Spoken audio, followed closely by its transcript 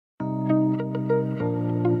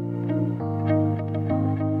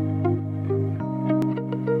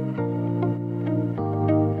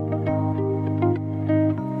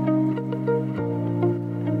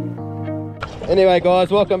Anyway guys,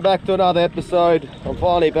 welcome back to another episode. I'm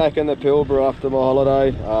finally back in the Pilbara after my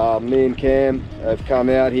holiday. Me and Cam have come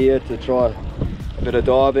out here to try a bit of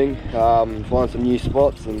diving, find some new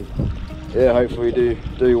spots, and yeah, hopefully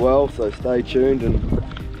do well. So stay tuned and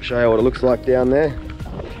I'll show you what it looks like down there.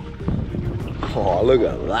 Oh, look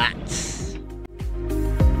at that.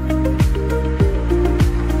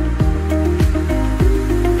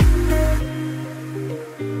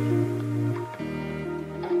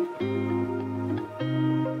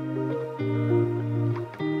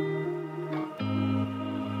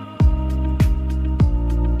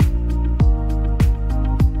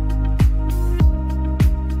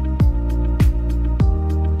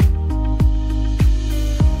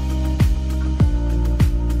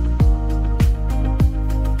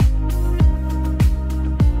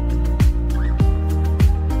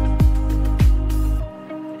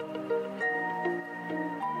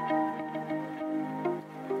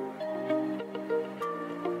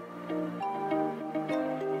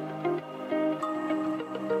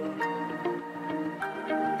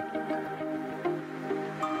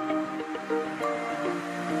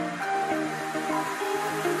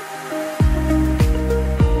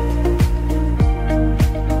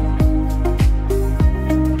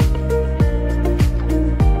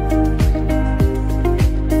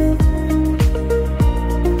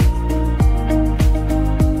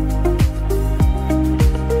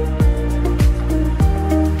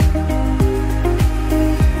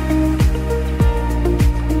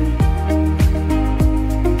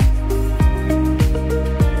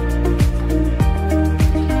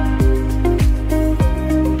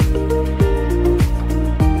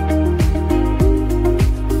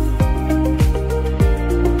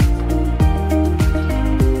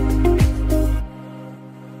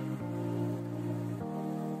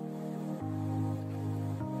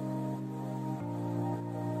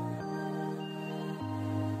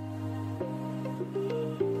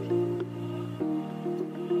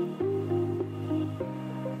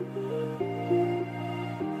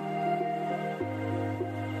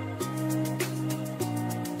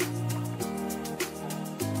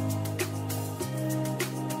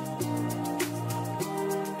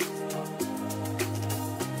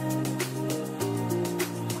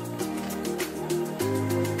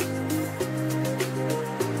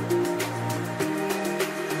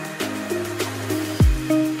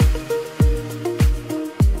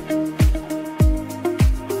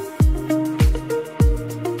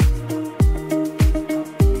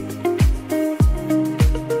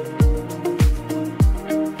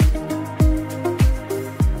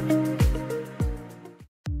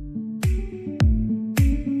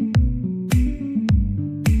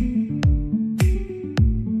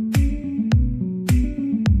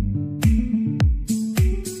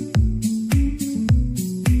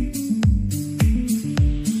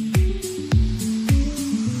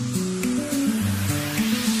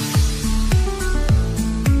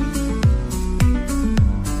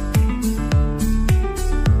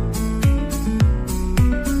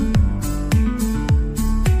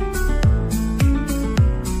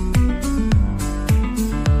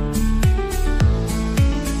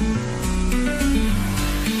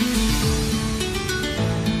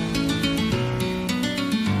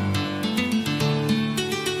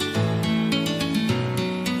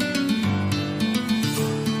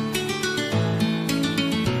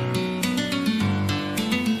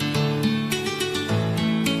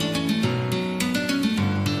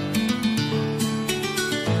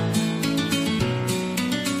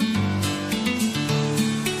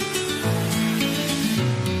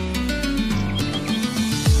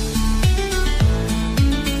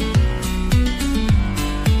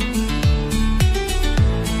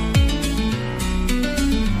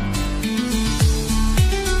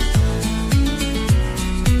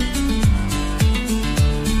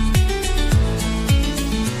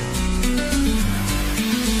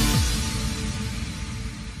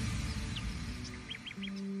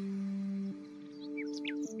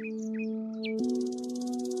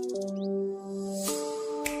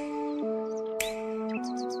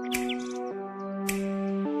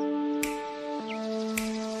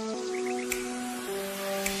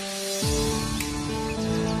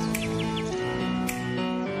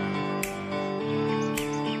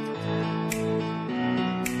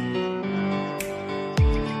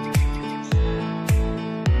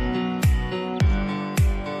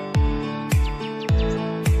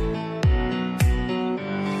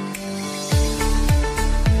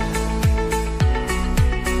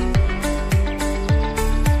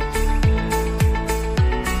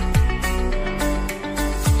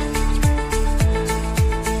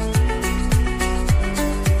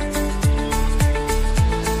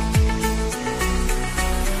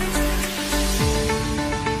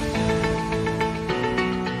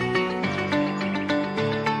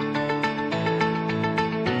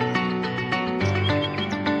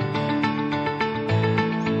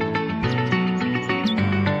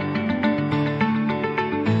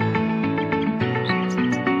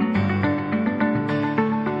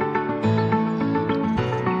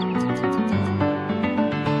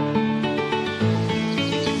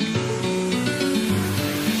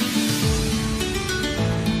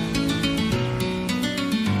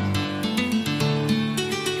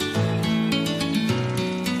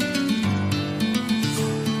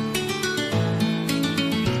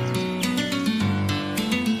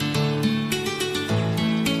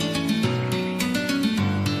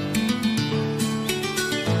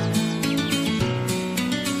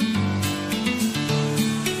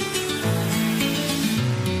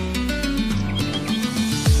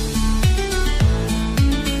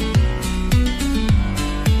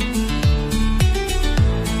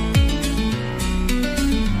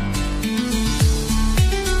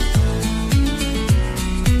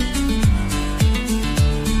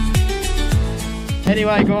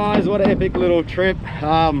 Anyway guys, what an epic little trip.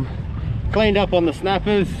 Cleaned up on the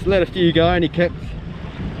snappers, let a few go, and he kept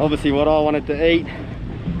obviously what I wanted to eat.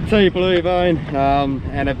 2 bluebone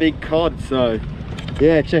and a big cod, so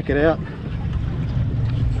yeah, check it out.